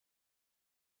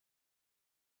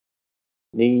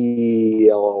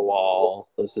Yellow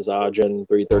This is Ajin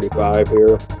 335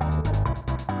 here.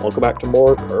 Welcome back to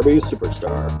more Kirby Super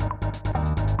Star.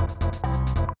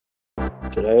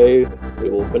 Today we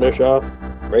will finish off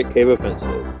Great Cave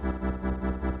Offensive.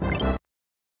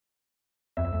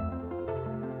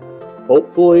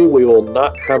 Hopefully we will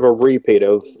not have a repeat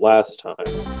of last time.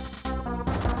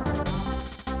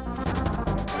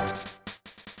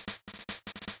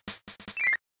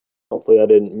 Hopefully I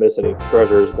didn't miss any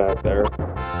treasures back there.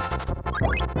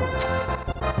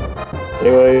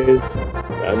 Anyways,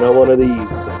 I know one of these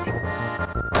sections.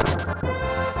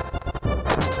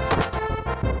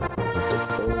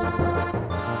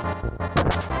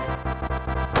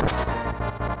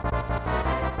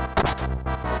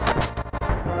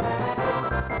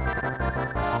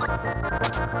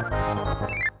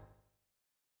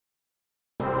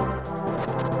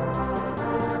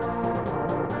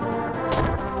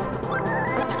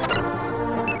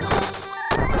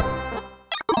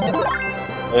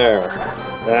 There,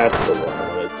 that's the one I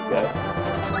wanted to get.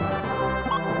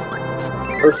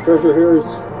 First treasure here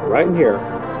is right in here.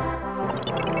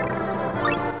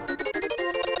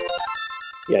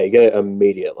 Yeah, you get it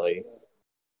immediately.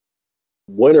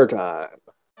 Winter time.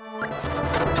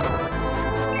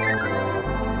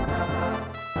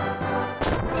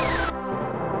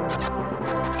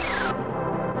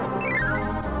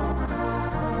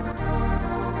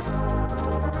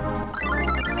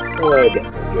 Get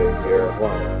Ninja here.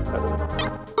 Why not?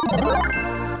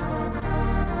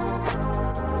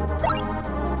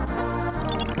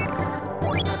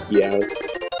 Yeah,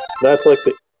 that's like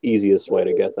the easiest way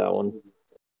to get that one.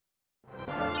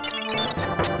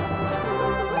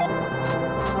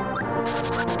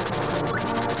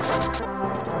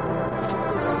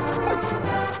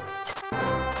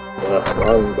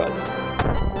 Wrong button.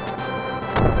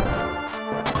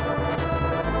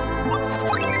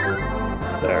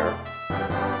 There.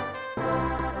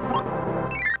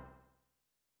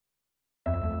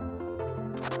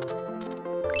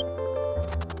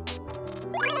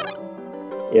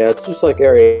 Yeah, it's just like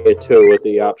Area 2 with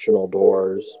the optional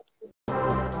doors. I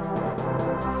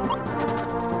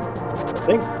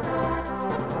think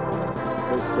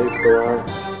this safe for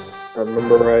last, if I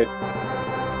remember right.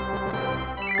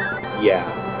 Yeah.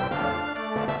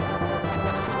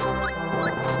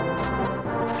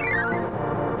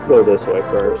 Go this way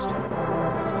first.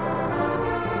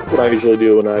 That's what I usually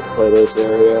do when I play this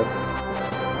area.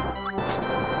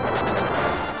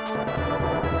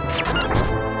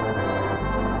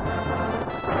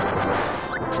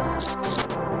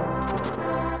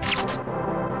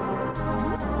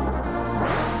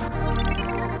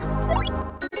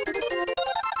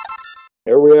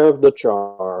 Here we have the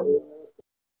charm.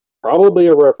 Probably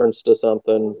a reference to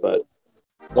something, but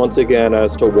once again,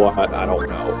 as to what, I don't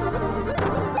know.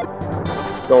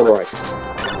 Alright.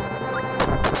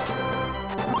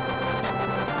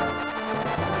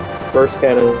 First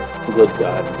cannon's a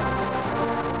dud.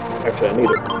 Actually, I need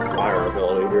a fire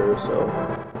ability here, so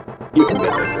you can get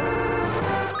it.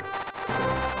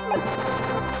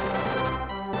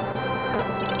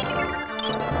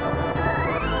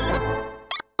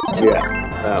 Yeah,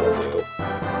 that'll do.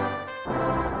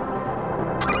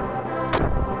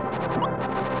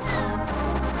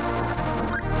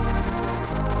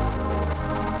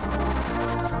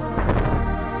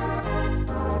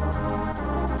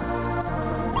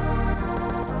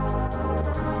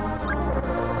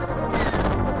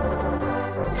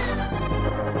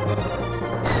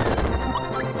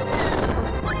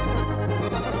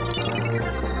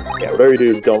 Yeah, whatever you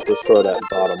do, don't destroy that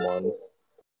bottom one.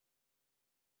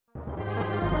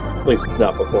 At least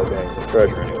not before getting the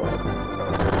treasure, anyway.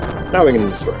 Now we can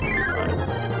destroy it.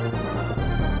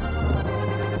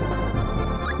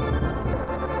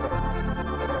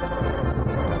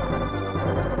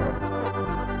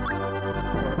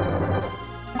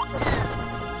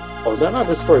 Oh, does that not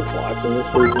destroy blocks in this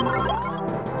version?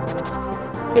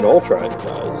 In Ultra it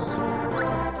does.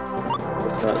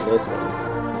 It's not in this one.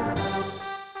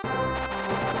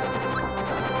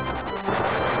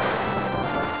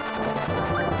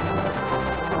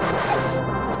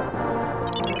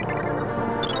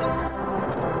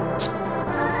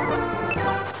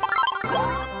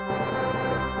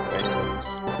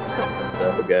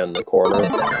 Up again in the corner.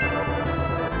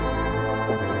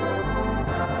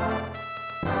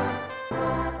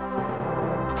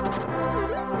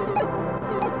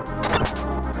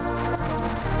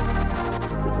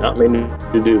 Did not mean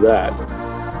to do that.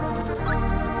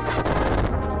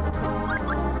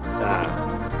 Ah.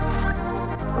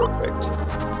 Perfect.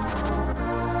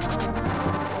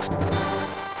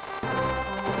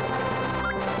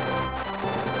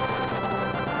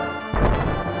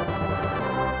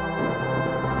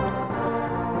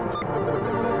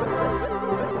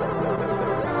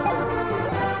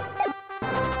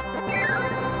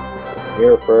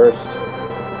 here first.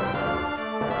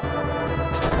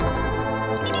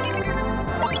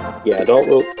 Yeah, don't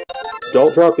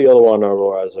drop the other one,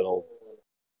 otherwise it'll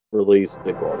release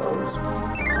the Gormos.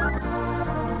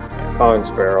 Kong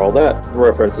Sparrow, that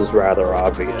reference is rather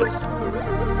obvious.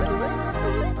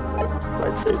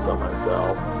 I'd say so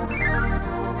myself.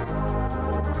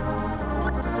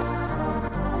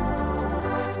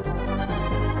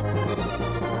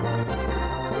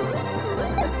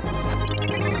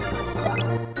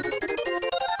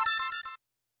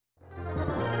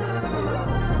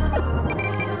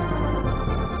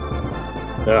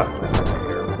 Ah,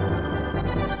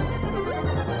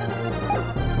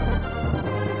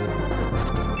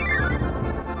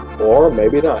 or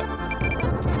maybe not.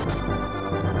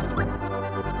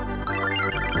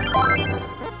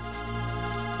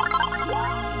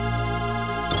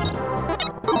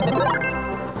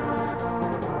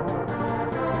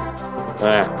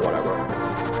 Ah, whatever.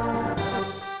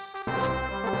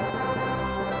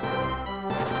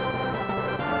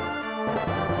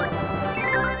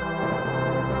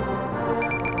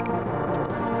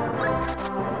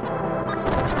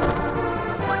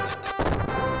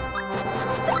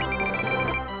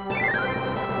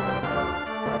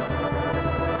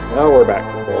 Now we're back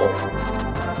to full.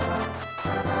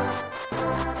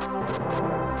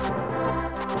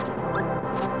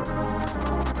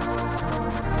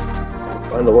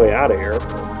 Find the way out of here.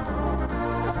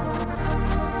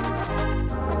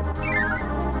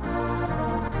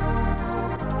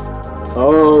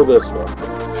 Oh, this one.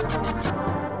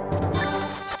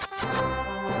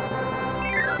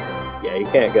 Yeah, you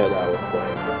can't get that with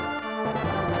flame.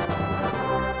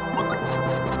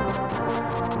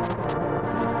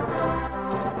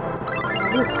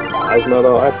 Plasma,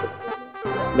 though?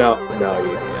 No,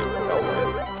 you can't. No way.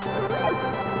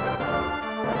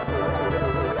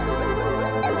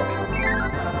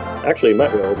 Actually, you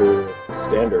might be able to do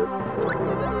standard.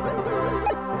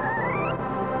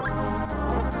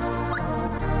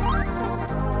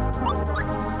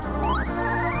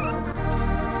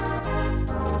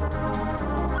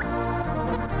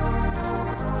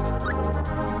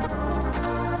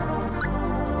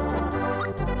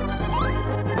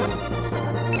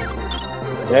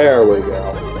 There we go.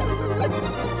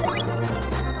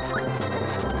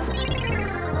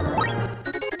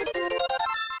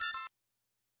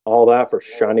 All that for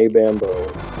shiny bamboo.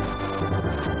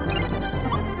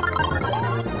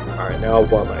 Alright, now I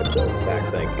want my build back,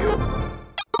 thank you.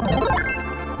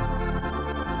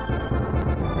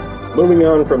 Moving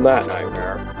on from that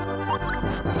nightmare.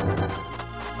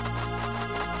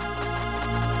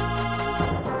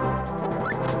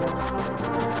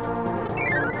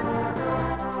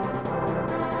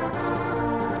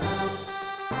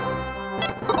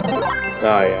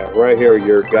 Oh yeah, right here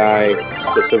your guy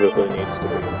specifically needs to be.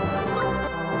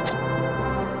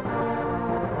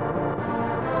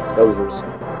 Those are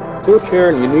to a chair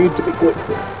and you need to be quick.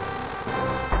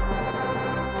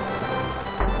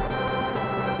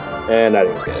 And I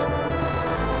didn't get it.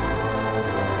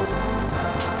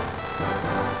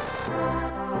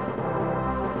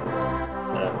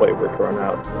 Wait, we're run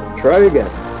out. Try again.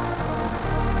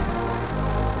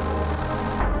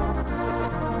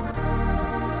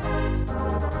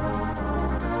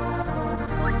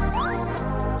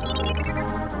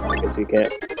 You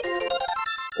can't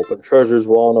open treasures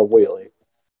while on a wheelie.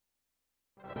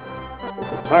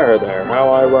 Tire there,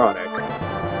 how ironic.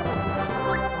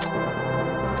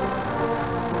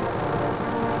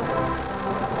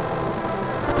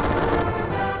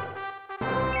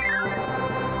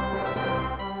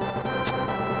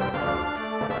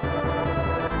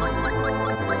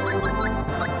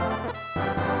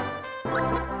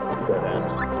 That's a dead end.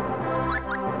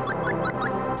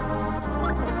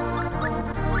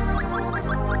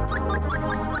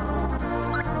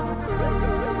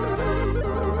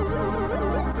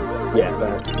 Yeah,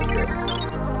 that's easier.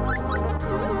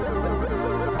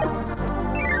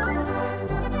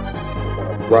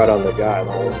 Right on the guy the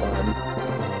whole time.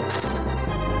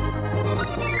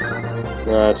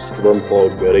 Nah, just a room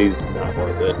full of goodies, not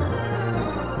worth it.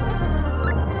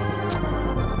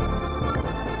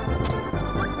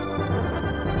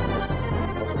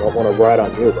 Also don't want to ride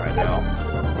on you right now.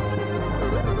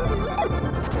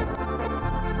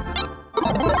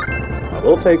 I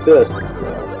will take this.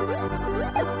 So.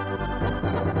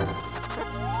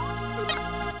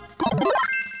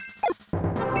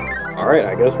 Alright,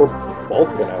 I guess we're both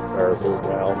gonna have parasols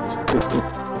now.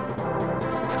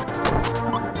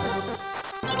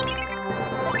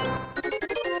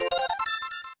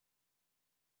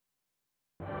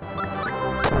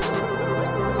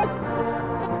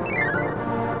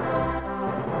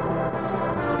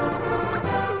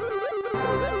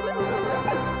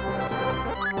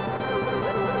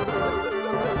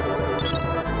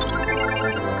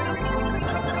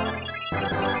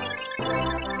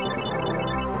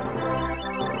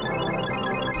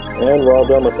 And we're all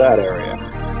done with that area.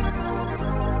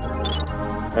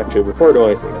 Actually, before I do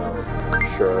anything else,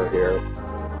 sure here.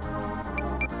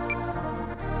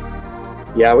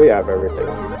 Yeah, we have everything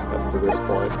up to this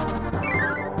point.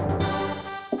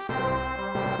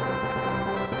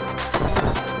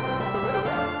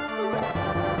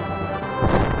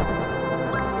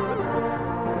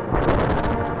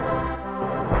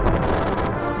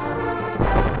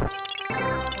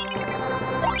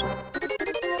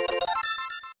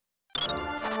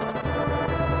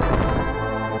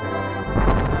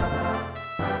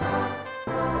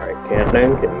 Alright,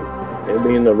 Cannon, can you get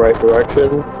me in the right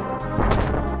direction?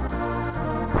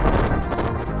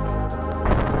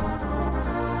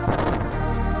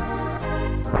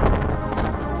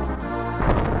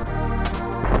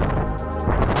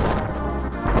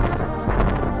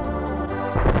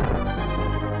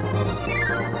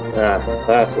 Ah,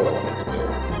 that's what I wanted to do.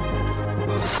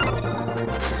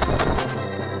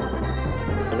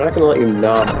 I'm not gonna let you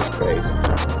gnaw my face.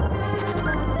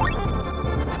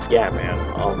 Yeah, man,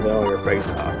 I'll gnaw your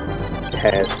face off.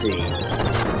 Cassie.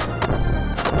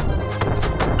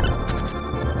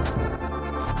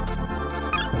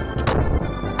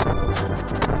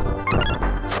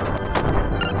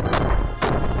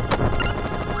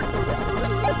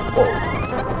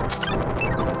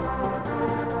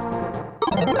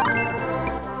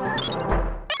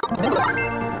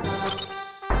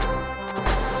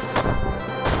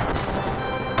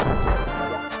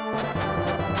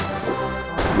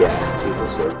 Yeah, you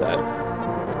deserve that.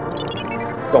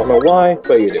 Don't know why,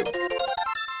 but you do.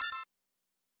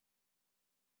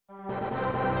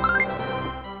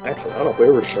 Actually, I don't know if we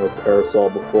ever showed Parasol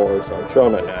before, so I'm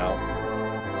showing it now.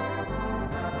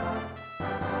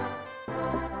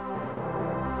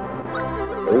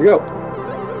 There we go.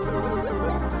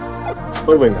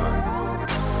 Moving on.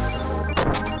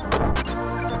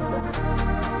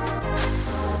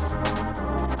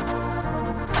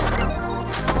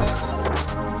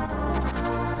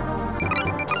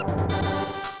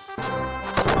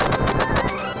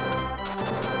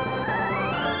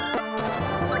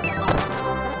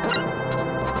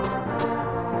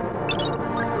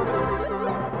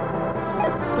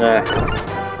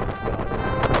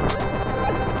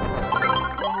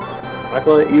 Not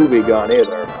gonna let you be gone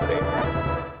either, buddy.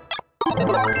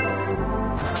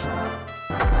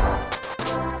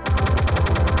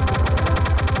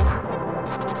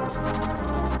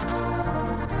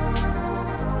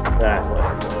 Let it go.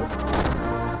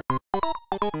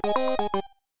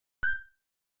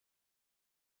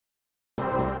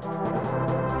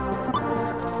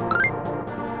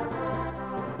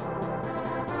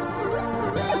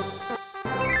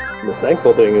 The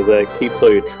thankful thing is that it keeps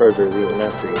all your treasures even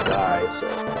after you die, so...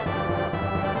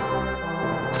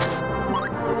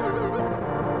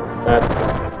 That's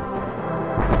fine.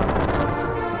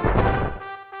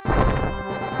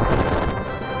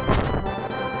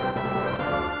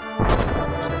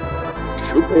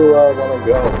 Shoot me where I want to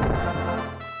go.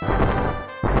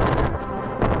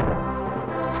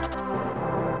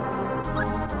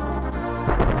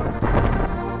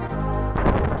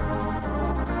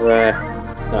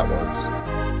 That works.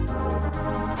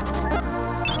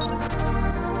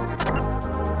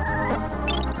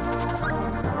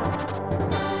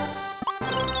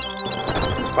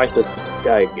 Fight this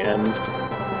guy again.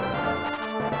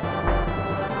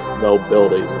 No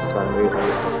abilities this time either.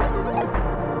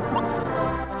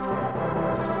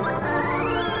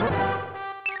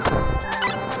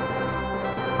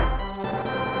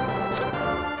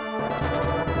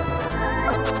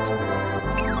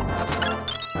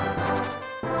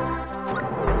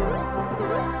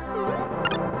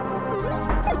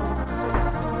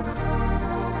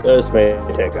 This may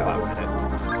take a hot minute.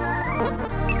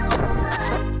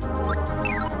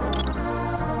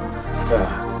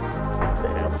 Damn.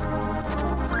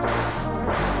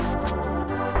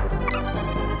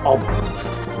 Oh,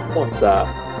 what the?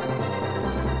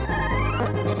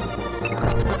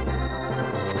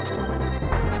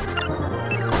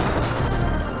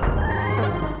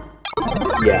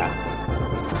 Yeah.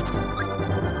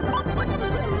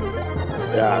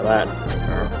 Yeah, that.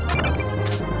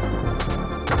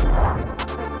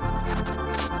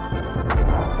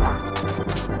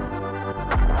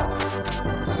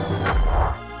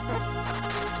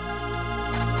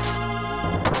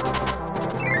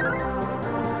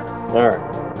 Alright.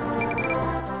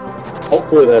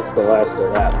 Hopefully that's the last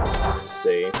of that. Let's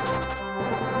see.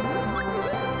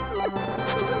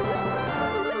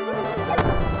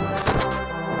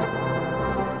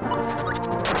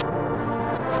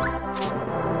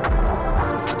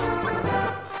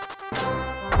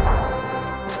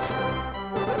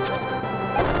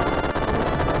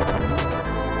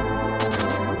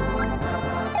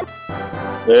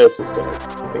 This is gonna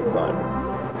be fun.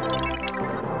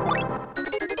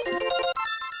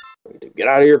 Need to get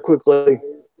out of here quickly.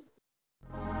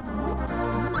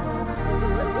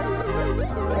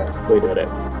 We did it.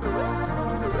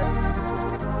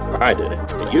 I did it.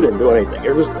 You didn't do anything.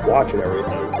 You're just watching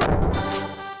everything.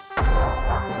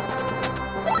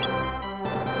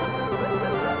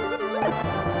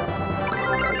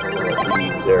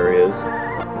 These areas.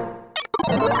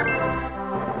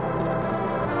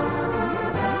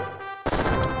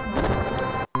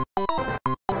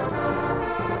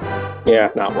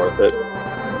 Yeah, not worth it.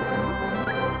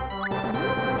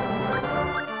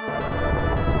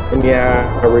 And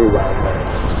yeah, I rewound that.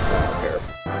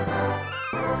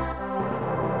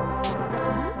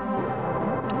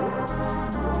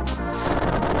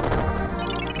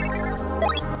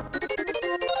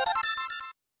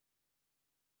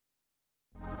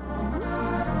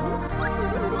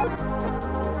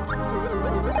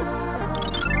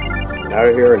 Out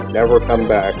of here and never come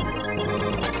back.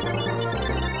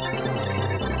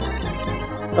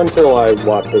 Until I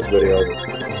watch this video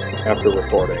after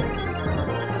recording.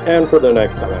 And for the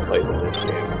next time I play this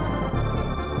game.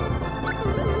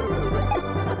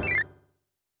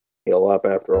 Heal up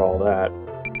after all that.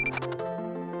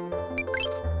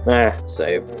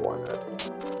 Save. Why not?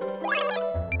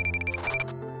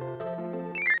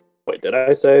 Wait, did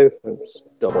I save? Let's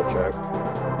double check.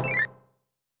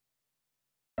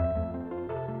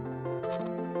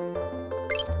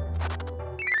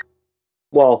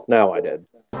 Well, now I did.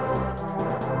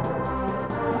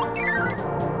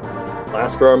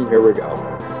 Last room, here we go.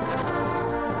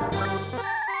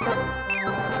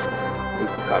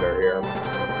 Cutter here.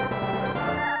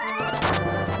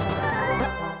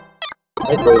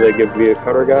 Hopefully they give me a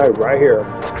cutter guy right here.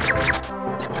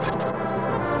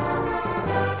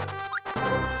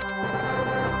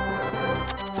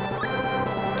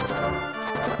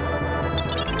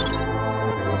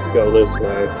 Go this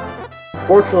way.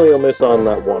 Fortunately, you'll miss on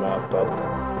that one up, but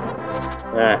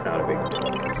not a big deal.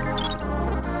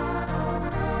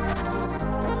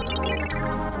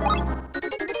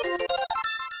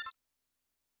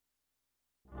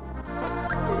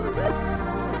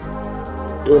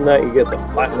 Doing that, you get the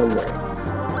platinum ring.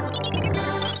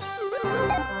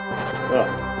 Oh.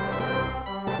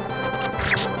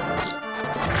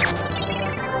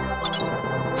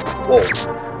 Whoa.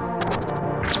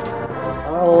 I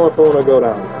don't know if I want to go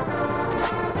down.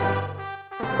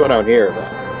 Go down here, though.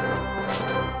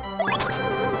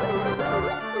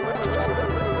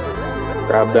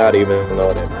 Grab that even though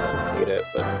I didn't need it,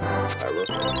 but whatever.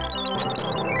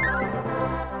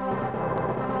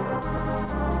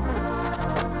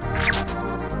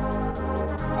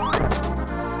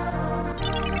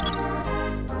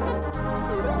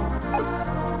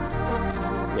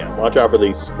 Yeah, watch out for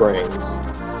these springs.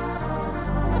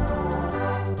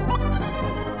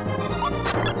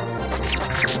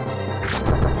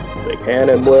 They can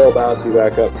and will bounce you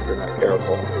back up if you're not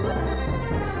careful.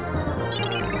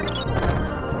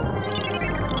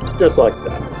 Just like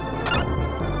that.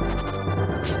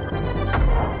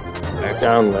 Back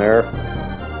down there.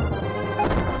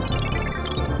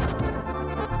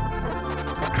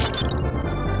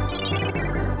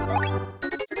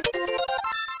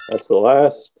 That's the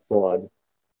last one.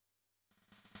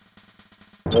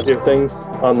 Once your things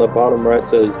on the bottom right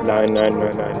says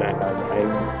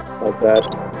 9999999 like that,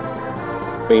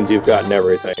 means you've gotten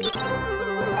everything.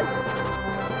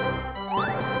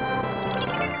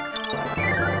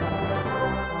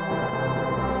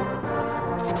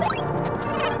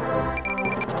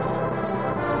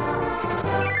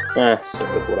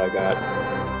 Stick with what I got.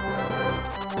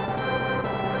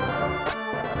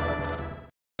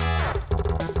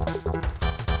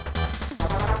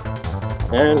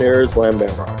 And here's Wham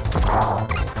Bam Rock.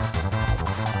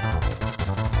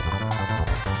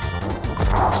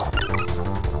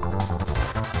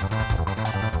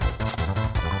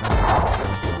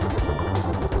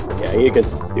 Yeah, you can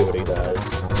see what he does.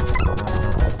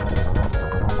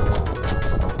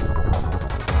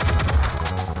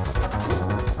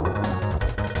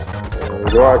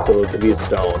 And rock, so it could be a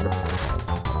stone.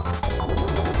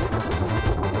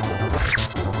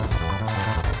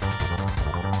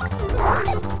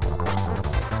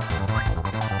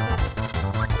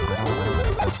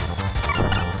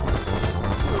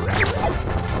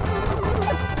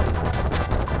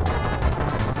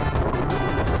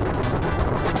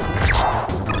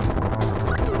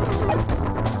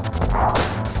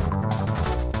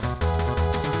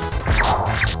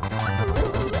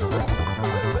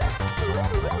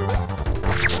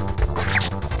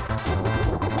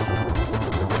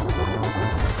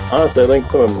 Honestly, I think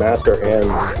some of Master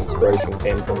Hand's inspiration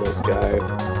came from this guy.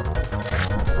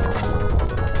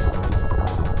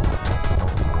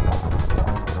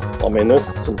 I mean, this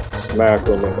Smash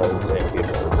will make all the same people.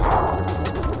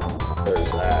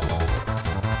 There's that.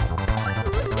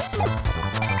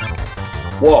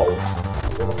 Whoa!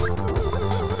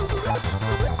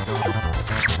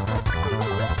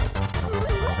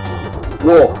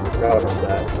 Whoa! Forgot about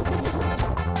that.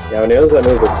 Yeah, when he does that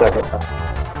move the second time,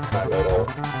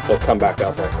 it'll come back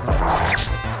up like that.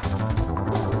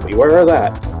 Beware of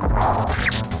that.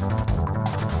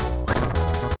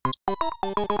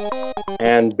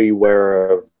 And beware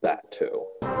of that too.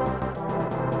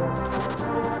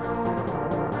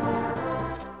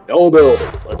 No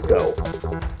abilities, let's go.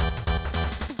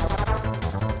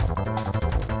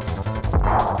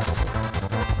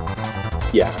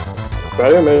 Yeah, if I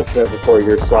didn't mention it before,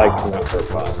 your slide cannot hurt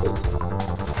bosses.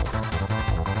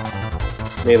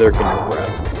 Neither can your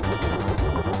breath.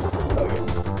 Oh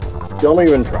yeah. Don't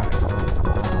even try.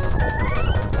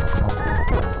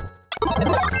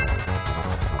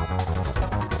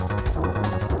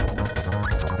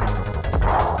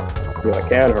 Yeah, I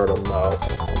can hurt him though.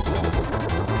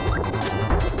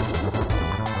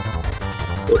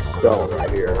 This stone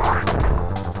right here.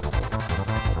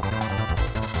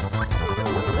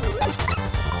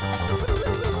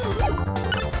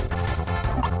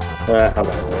 I'm not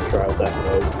gonna try out that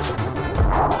mode.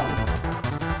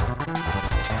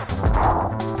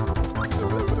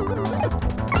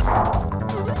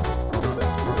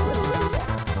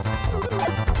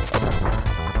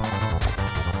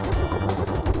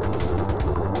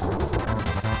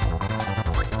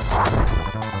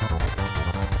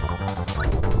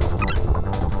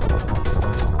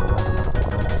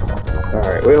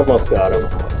 Alright, we almost got him.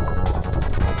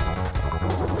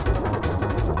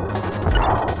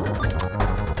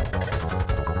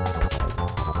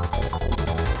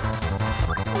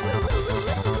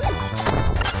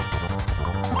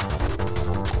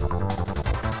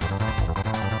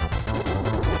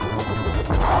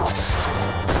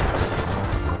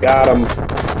 Got him.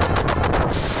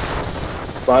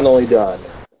 Finally done.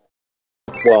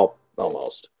 Well,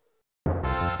 almost.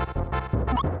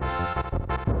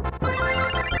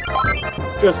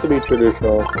 Just to be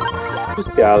traditional, just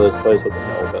get out of this place with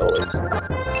no abilities.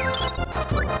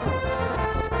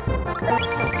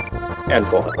 And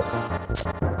full health.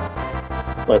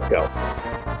 Let's go.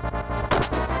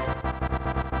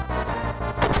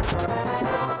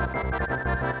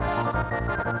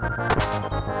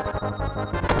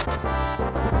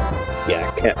 Yeah, I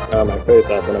can't knock my face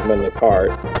off when I'm in the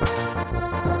cart.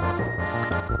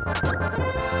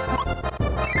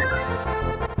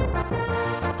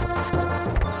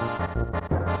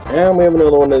 And we have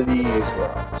another one of these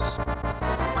rocks.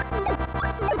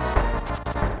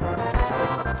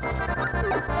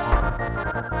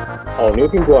 Oh, and you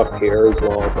can go up here as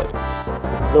well, but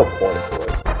no point to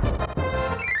it.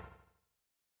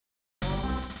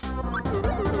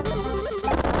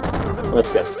 Let's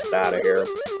get out of here.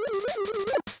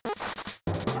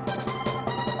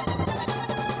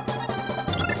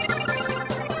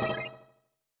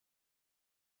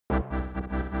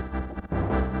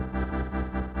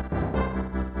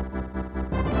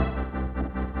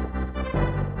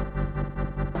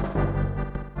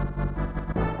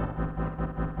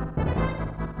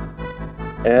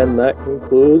 And that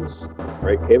concludes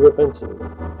Great Cave Offensive.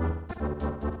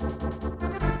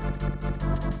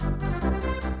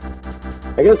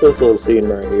 I guess this little scene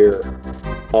right here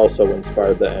also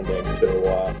inspired the ending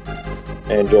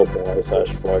to Angel Boy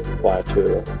 / Boy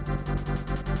Plateau.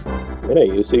 You know,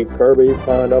 you see Kirby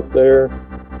climbing up there,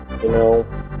 you know.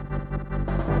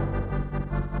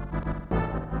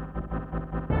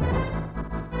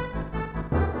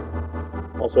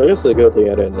 Also, I guess the good thing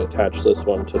I didn't attach this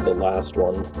one to the last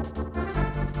one.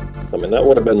 I mean, that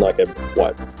would have been like a,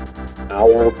 what,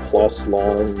 hour-plus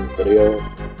long video?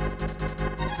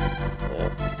 Yeah,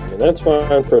 I mean, that's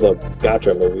fine for the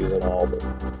gacha movies and all, but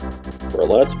for a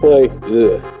Let's Play,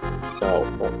 ugh. No,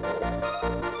 no.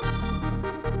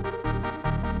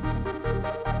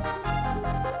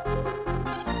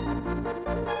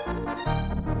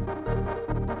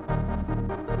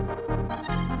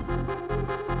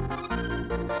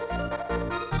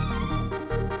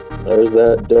 There's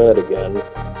that dud again.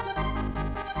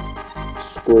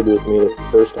 Screwed with me the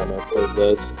first time I played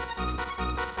this.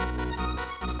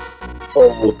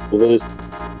 Oh, this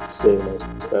scene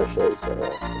especially, so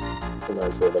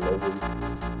reminds me of the movie.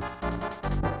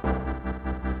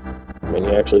 I mean,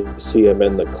 you actually see him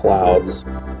in the clouds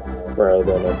rather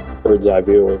than a bird's eye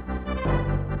view of,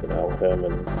 you know, him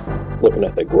and looking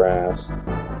at the grass.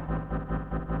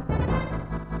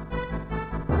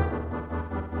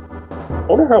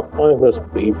 wonder how flying this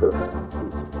beaver is.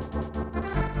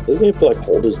 Doesn't he have to like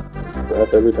hold his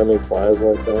breath every time he flies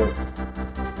like that?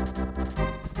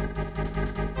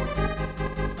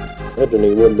 Imagine he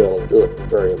wouldn't be able to do it for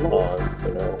very long,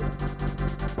 you know.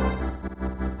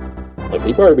 Like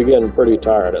he'd probably be getting pretty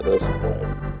tired at this point.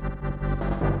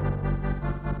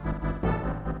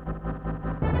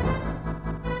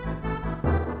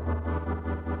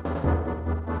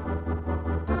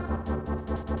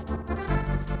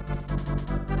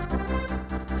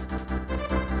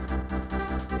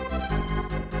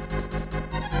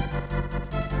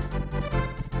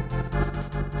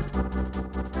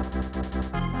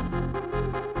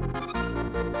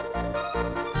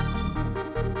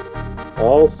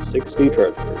 All 60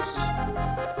 treasures.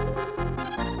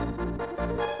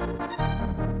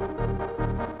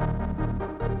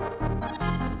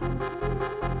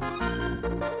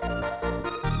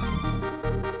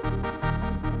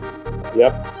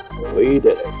 Yep, we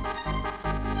did it.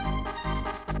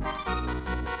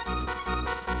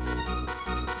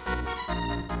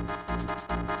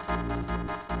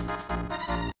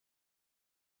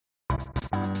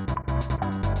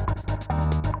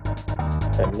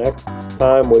 And next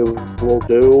time we will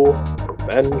do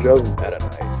Revenge of Meta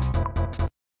Knight.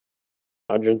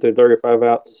 135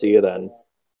 out, see you then.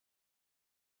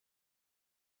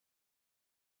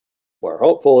 Where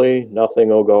hopefully nothing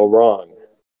will go wrong.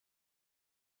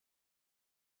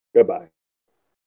 Goodbye.